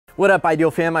What up,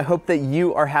 Ideal fam? I hope that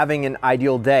you are having an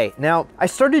ideal day. Now, I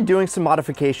started doing some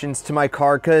modifications to my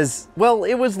car because, well,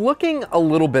 it was looking a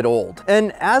little bit old.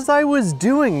 And as I was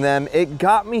doing them, it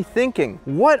got me thinking,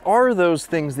 what are those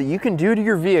things that you can do to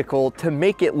your vehicle to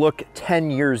make it look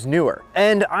 10 years newer?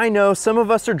 And I know some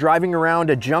of us are driving around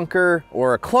a junker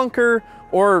or a clunker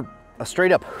or a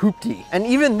straight up hoopty. And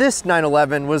even this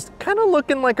 911 was kind of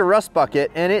looking like a rust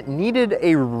bucket and it needed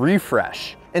a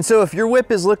refresh. And so if your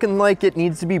whip is looking like it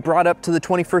needs to be brought up to the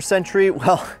 21st century,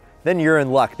 well, then you're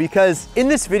in luck, because in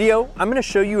this video, I'm gonna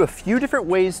show you a few different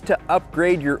ways to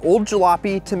upgrade your old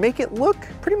jalopy to make it look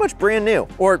pretty much brand new,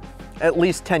 or at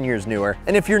least 10 years newer.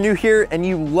 And if you're new here and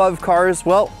you love cars,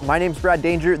 well, my name's Brad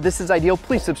Danger, this is Ideal.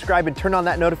 Please subscribe and turn on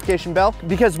that notification bell,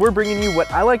 because we're bringing you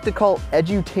what I like to call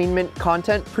edutainment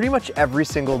content pretty much every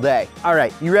single day. All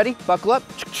right, you ready? Buckle up,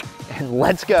 and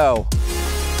let's go.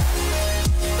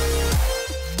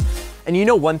 And you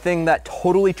know one thing that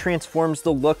totally transforms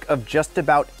the look of just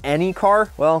about any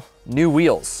car? Well, new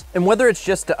wheels. And whether it's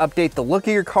just to update the look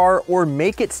of your car or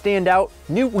make it stand out,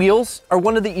 new wheels are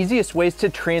one of the easiest ways to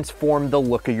transform the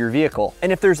look of your vehicle.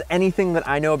 And if there's anything that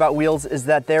I know about wheels is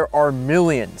that there are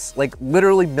millions, like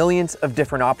literally millions of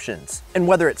different options. And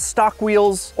whether it's stock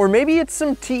wheels, or maybe it's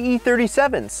some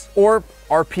TE37s, or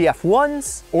RPF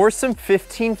 1s, or some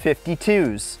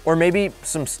 1552s, or maybe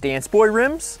some Stance Boy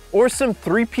rims, or some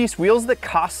 3-piece wheels that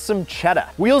cost some cheddar.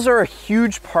 Wheels are a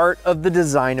huge part of the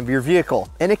design of your vehicle,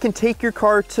 and it can take your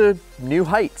car to new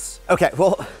heights. Okay,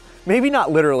 well, maybe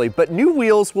not literally, but new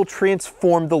wheels will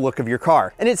transform the look of your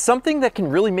car. And it's something that can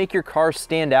really make your car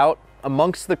stand out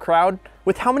amongst the crowd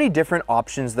with how many different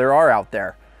options there are out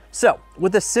there. So,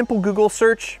 with a simple Google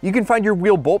search, you can find your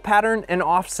wheel bolt pattern and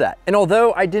offset. And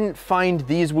although I didn't find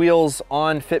these wheels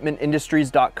on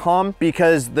fitmentindustries.com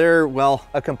because they're, well,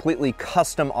 a completely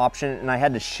custom option and I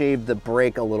had to shave the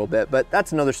brake a little bit, but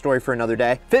that's another story for another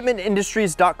day.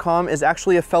 Fitmentindustries.com is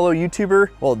actually a fellow YouTuber.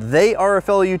 Well, they are a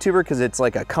fellow YouTuber because it's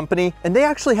like a company, and they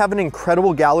actually have an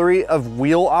incredible gallery of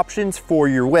wheel options for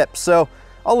your whip. So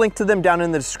I'll link to them down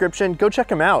in the description. Go check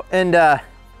them out. And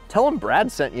tell them Brad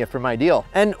sent you from Ideal.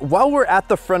 And while we're at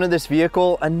the front of this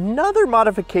vehicle, another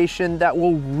modification that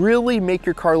will really make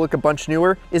your car look a bunch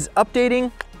newer is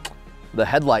updating the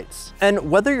headlights.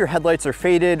 And whether your headlights are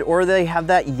faded or they have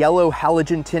that yellow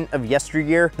halogen tint of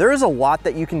yesteryear, there is a lot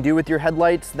that you can do with your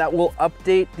headlights that will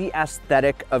update the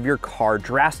aesthetic of your car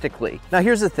drastically. Now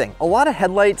here's the thing, a lot of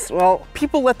headlights, well,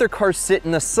 people let their cars sit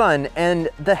in the sun and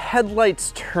the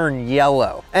headlights turn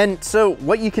yellow. And so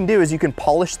what you can do is you can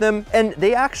polish them, and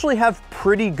they actually have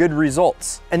pretty good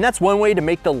results. And that's one way to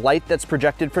make the light that's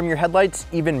projected from your headlights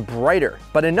even brighter.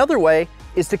 But another way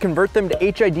is to convert them to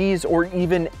HIDs or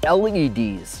even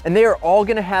LEDs. And they are all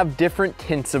gonna have different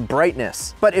tints of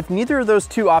brightness. But if neither of those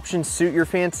two options suit your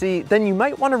fancy, then you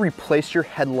might wanna replace your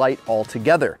headlight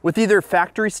altogether with either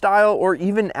factory style or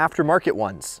even aftermarket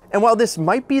ones. And while this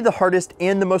might be the hardest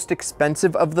and the most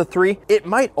expensive of the three, it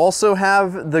might also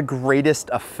have the greatest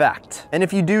effect. And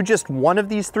if you do just one of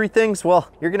these three things, well,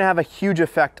 you're gonna have a huge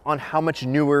effect on how much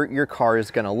newer your car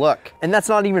is gonna look. And that's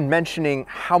not even mentioning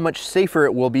how much safer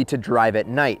it will be to drive at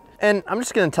night. And I'm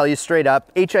just gonna tell you straight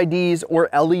up, HIDs or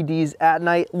LEDs at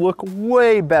night look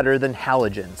way better than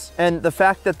halogens. And the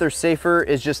fact that they're safer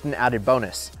is just an added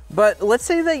bonus. But let's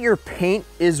say that your paint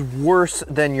is worse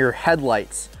than your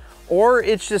headlights, or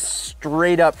it's just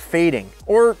straight up fading,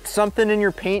 or something in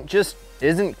your paint just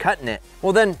isn't cutting it.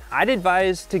 Well then, I'd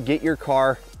advise to get your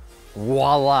car,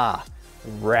 voila,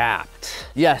 wrapped.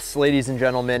 Yes, ladies and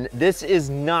gentlemen, this is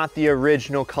not the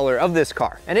original color of this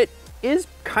car, and it is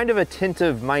kind of a tint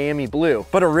of Miami blue,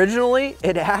 but originally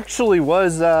it actually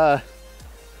was, and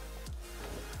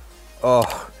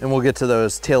we'll get to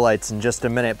those taillights in just a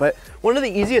minute, but one of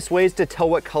the easiest ways to tell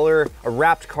what color a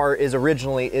wrapped car is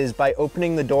originally is by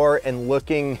opening the door and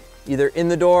looking either in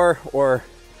the door or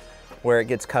where it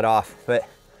gets cut off, but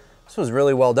this was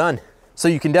really well done. So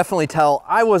you can definitely tell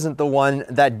I wasn't the one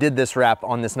that did this wrap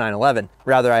on this 911.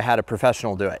 Rather, I had a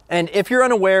professional do it. And if you're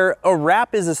unaware, a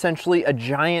wrap is essentially a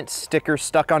giant sticker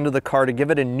stuck onto the car to give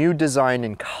it a new design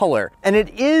and color. And it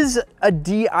is a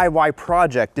DIY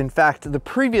project. In fact, the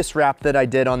previous wrap that I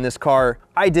did on this car,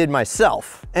 I did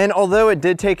myself. And although it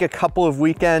did take a couple of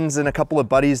weekends and a couple of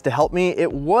buddies to help me,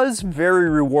 it was very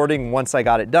rewarding once I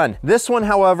got it done. This one,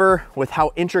 however, with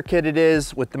how intricate it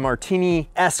is, with the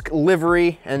Martini-esque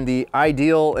livery and the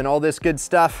Ideal and all this good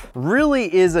stuff,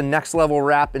 really is a next level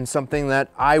wrap and something that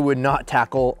I would not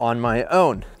tackle on my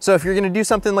own. So if you're gonna do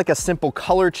something like a simple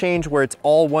color change where it's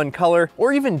all one color,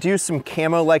 or even do some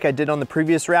camo like I did on the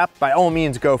previous wrap, by all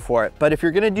means go for it. But if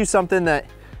you're gonna do something that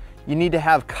you need to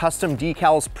have custom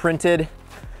decals printed,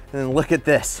 And then look at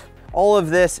this. All of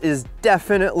this is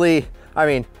definitely, I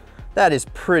mean, that is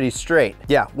pretty straight.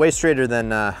 Yeah, way straighter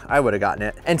than I would have gotten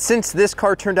it. And since this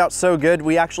car turned out so good,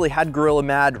 we actually had Gorilla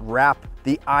Mad wrap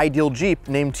the ideal Jeep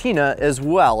named Tina as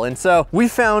well. And so we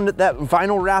found that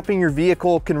vinyl wrapping your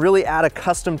vehicle can really add a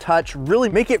custom touch, really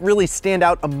make it really stand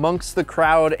out amongst the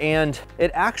crowd, and it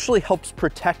actually helps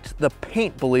protect the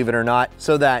paint, believe it or not,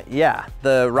 so that, yeah,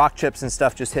 the rock chips and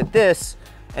stuff just hit this,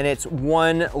 and it's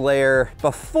one layer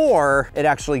before it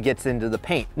actually gets into the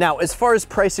paint. Now, as far as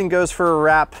pricing goes for a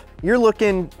wrap, you're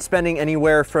looking spending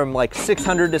anywhere from like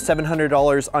 $600 to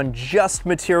 $700 on just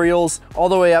materials, all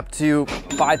the way up to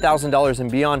 $5,000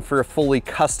 and beyond for a fully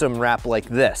custom wrap like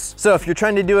this. So if you're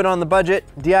trying to do it on the budget,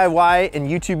 DIY and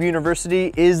YouTube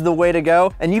University is the way to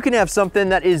go. And you can have something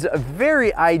that is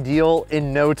very ideal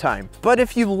in no time. But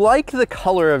if you like the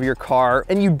color of your car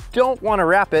and you don't want to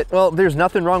wrap it, well, there's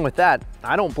nothing wrong with that.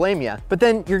 I don't blame you. But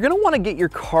then you're gonna wanna get your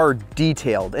car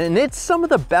detailed, and it's some of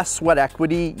the best sweat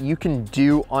equity you can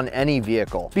do on any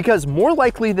vehicle, because more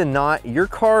likely than not, your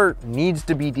car needs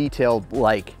to be detailed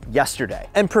like yesterday.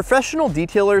 And professional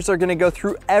detailers are gonna go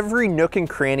through every nook and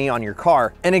cranny on your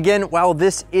car. And again, while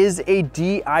this is a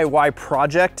DIY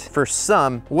project for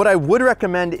some, what I would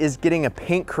recommend is getting a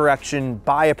paint correction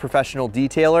by a professional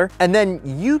detailer, and then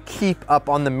you keep up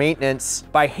on the maintenance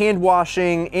by hand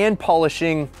washing and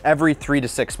polishing every 3 to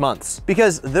 6 months,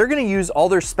 because they're gonna use all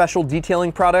their special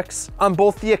detailing products on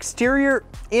both the exterior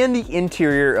and the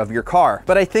interior of your car.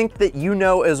 But I think that you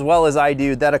know as well as I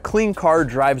do that a clean car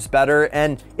drives better,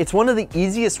 and it's one of the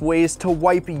easiest ways to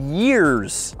wipe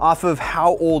years off of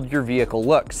how old your vehicle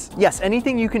looks. Yes,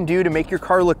 anything you can do to make your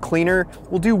car look cleaner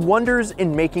will do wonders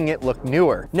in making it look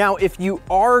newer. Now, if you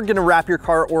are gonna wrap your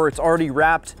car or it's already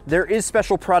wrapped, there is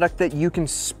special product that you can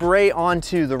spray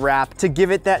onto the wrap to give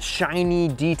it that shiny,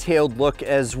 detailed look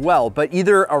as well. But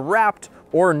either a wrapped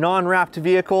or non-wrapped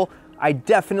vehicle, I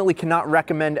definitely cannot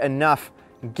recommend enough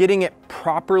getting it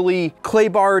properly clay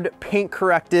barred, paint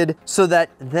corrected, so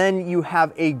that then you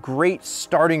have a great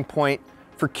starting point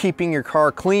for keeping your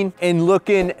car clean and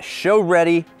looking show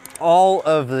ready all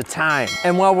of the time.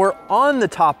 And while we're on the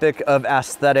topic of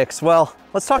aesthetics, well,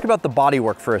 let's talk about the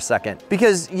bodywork for a second.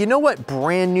 Because you know what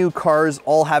brand new cars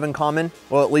all have in common?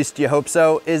 Well, at least you hope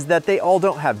so, is that they all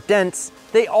don't have dents,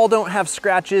 they all don't have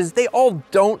scratches, they all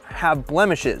don't have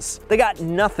blemishes. They got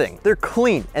nothing. They're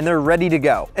clean and they're ready to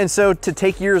go. And so to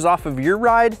take years off of your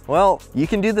ride, well, you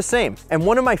can do the same. And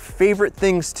one of my favorite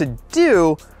things to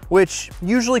do, which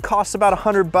usually costs about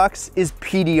 $100, is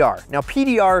PDR. Now,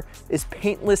 PDR is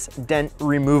paintless dent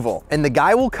removal. And the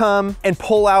guy will come and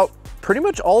pull out pretty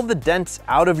much all the dents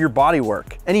out of your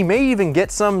bodywork. And he may even get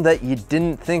some that you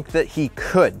didn't think that he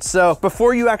could. So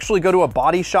before you actually go to a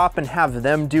body shop and have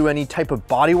them do any type of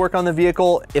bodywork on the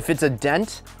vehicle, if it's a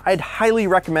dent, I'd highly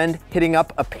recommend hitting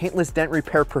up a paintless dent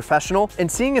repair professional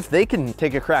and seeing if they can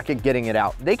take a crack at getting it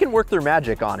out. They can work their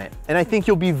magic on it, and I think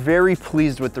you'll be very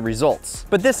pleased with the results.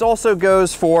 But this also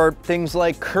goes for things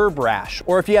like curb rash,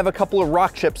 or if you have a couple of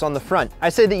rock chips on the front. I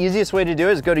say the easiest way to do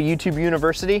it is go to YouTube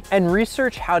University and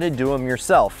research how to do them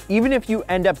yourself. Even if you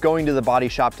end up going to the body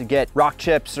shop to get rock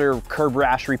chips or curb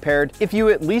rash repaired, if you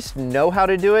at least know how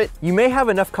to do it, you may have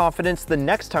enough confidence the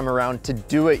next time around to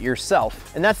do it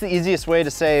yourself. And that's the easiest way to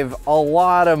save a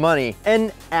lot of money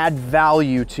and add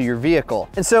value to your vehicle.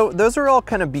 And so those are all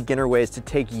kind of beginner ways to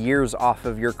take years off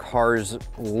of your car's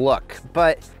look.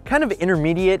 But kind of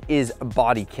intermediate is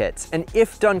body kits. And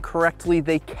if done correctly,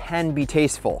 they can be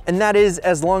tasteful. And that is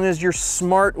as long as you're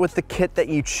smart with the kit that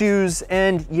you choose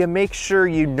and you make sure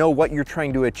you know what you're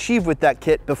trying to achieve with that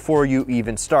kit before you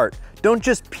even start. Don't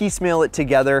just piecemeal it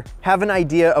together. Have an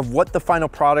idea of what the final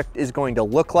product is going to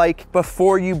look like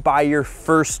before you buy your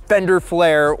first fender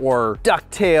flare or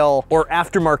ducktail or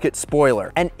aftermarket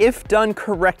spoiler. And if done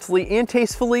correctly and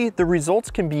tastefully, the results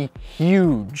can be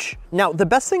huge. Now, the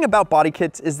best thing about body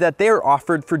kits is that they are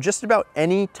offered for just about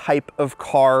any type of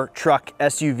car, truck,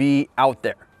 SUV out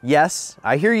there. Yes,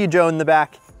 I hear you, Joe, in the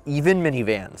back. Even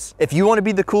minivans. If you want to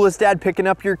be the coolest dad picking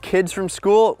up your kids from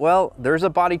school, well, there's a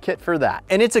body kit for that.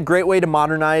 And it's a great way to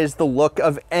modernize the look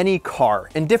of any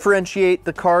car and differentiate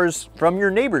the cars from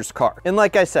your neighbor's car. And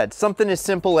like I said, something as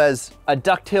simple as a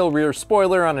ducktail rear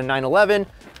spoiler on a 911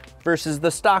 versus the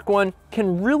stock one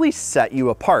can really set you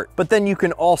apart. But then you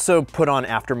can also put on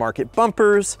aftermarket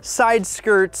bumpers, side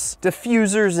skirts,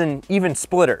 diffusers, and even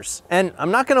splitters. And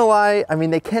I'm not gonna lie, I mean,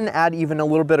 they can add even a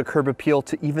little bit of curb appeal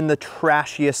to even the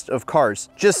trashiest of cars.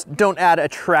 Just don't add a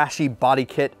trashy body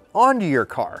kit onto your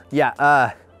car.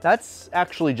 Yeah, That's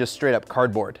actually just straight up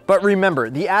cardboard. But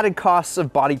remember, the added costs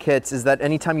of body kits is that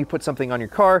anytime you put something on your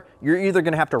car, you're either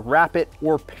gonna have to wrap it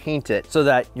or paint it so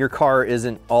that your car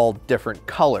isn't all different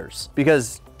colors.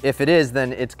 Because if it is,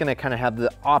 then it's gonna kind of have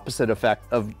the opposite effect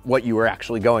of what you were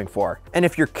actually going for. And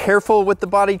if you're careful with the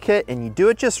body kit and you do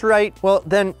it just right, well,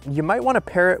 then you might wanna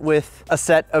pair it with a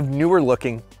set of newer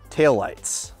looking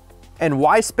taillights. And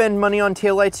why spend money on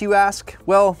taillights, you ask?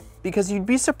 Well, because you'd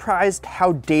be surprised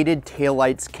how dated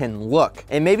taillights can look.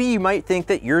 And maybe you might think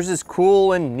that yours is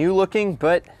cool and new looking,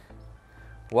 but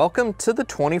welcome to the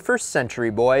 21st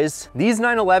century, boys. These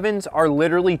 911s are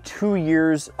literally 2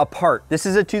 years apart. This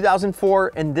is a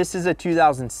 2004 and this is a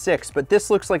 2006, but this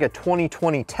looks like a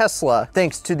 2020 Tesla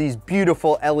thanks to these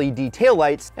beautiful LED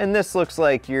taillights, and this looks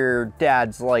like your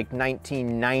dad's like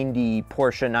 1990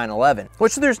 Porsche 911,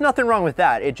 which there's nothing wrong with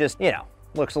that. It just, you know,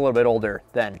 looks a little bit older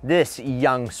than this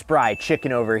young spry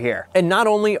chicken over here. And not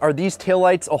only are these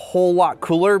taillights a whole lot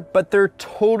cooler, but they're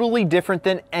totally different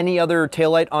than any other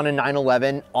taillight on a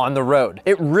 911 on the road.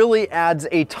 It really adds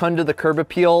a ton to the curb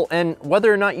appeal, and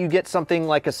whether or not you get something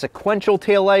like a sequential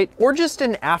taillight or just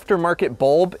an aftermarket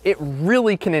bulb, it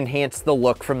really can enhance the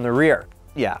look from the rear.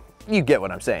 Yeah, you get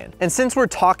what I'm saying. And since we're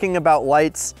talking about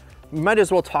lights, you might as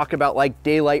well talk about like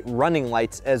daylight running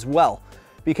lights as well,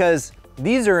 because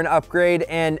these are an upgrade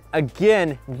and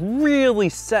again, really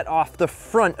set off the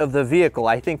front of the vehicle.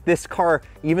 I think this car,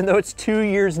 even though it's 2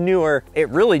 years newer, it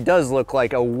really does look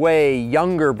like a way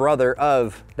younger brother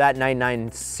of that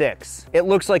 996. It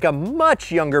looks like a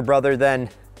much younger brother than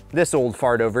this old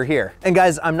fart over here. And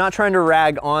guys, I'm not trying to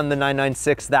rag on the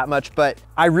 996 that much, but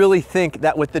I really think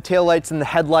that with the taillights and the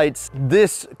headlights,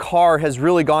 this car has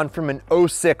really gone from an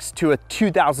 06 to a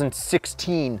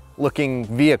 2016 looking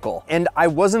vehicle. And I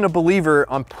wasn't a believer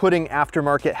on putting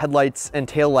aftermarket headlights and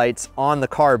taillights on the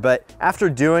car, but after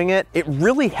doing it, it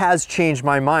really has changed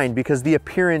my mind because the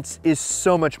appearance is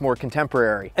so much more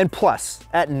contemporary. And plus,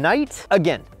 at night,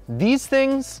 again, these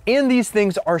things and these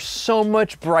things are so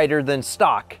much brighter than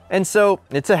stock. And so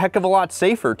it's a heck of a lot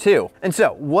safer too. And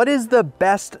so what is the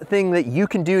best thing that you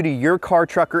can do to your car,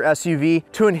 truck, or SUV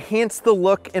to enhance the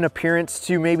look and appearance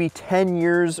to maybe 10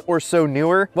 years or so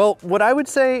newer? Well, what I would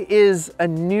say is a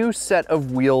new set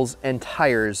of wheels and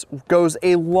tires goes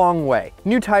a long way.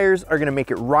 New tires are gonna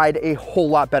make it ride a whole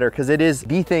lot better because it is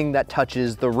the thing that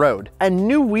touches the road. And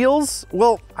new wheels,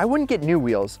 well, I wouldn't get new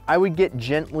wheels. I would get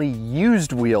gently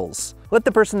used wheels. Let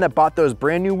the person that bought those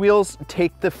brand new wheels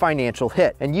take the financial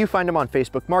hit. And you find them on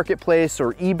Facebook Marketplace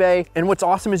or eBay. And what's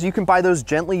awesome is you can buy those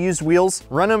gently used wheels,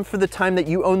 run them for the time that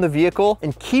you own the vehicle,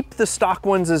 and keep the stock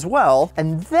ones as well.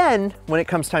 And then when it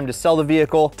comes time to sell the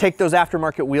vehicle, take those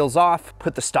aftermarket wheels off,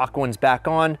 put the stock ones back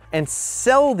on, and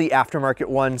sell the aftermarket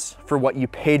ones for what you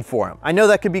paid for them. I know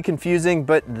that could be confusing,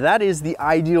 but that is the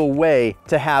ideal way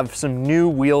to have some new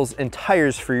wheels and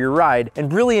tires for your ride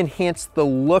and really enhance the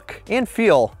look and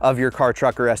feel of your car,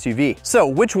 truck, or SUV. So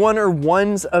which one or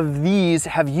ones of these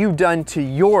have you done to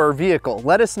your vehicle?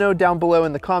 Let us know down below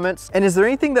in the comments. And is there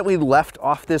anything that we left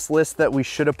off this list that we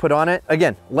should have put on it?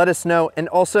 Again, let us know. And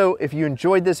also, if you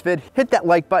enjoyed this vid, hit that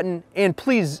like button. And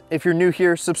please, if you're new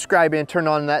here, subscribe and turn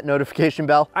on that notification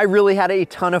bell. I really had a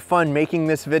ton of fun making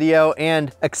this video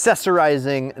and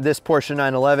accessorizing this Porsche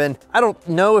 911. I don't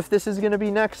know if this is gonna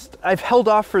be next. I've held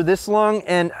off for this long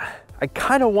and I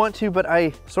kind of want to, but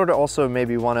I sort of also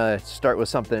maybe want to start with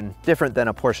something different than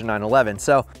a Porsche 911.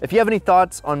 So if you have any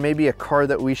thoughts on maybe a car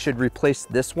that we should replace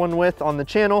this one with on the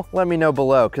channel, let me know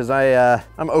below because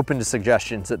I'm open to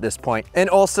suggestions at this point. And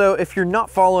also, if you're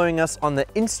not following us on the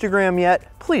Instagram yet,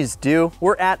 please do.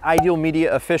 We're at Ideal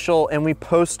Media Official and we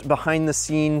post behind the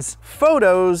scenes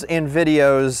photos and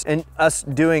videos and us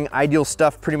doing Ideal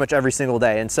stuff pretty much every single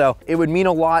day. And so it would mean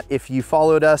a lot if you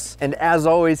followed us. And as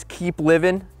always, keep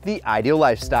living the ideal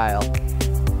lifestyle.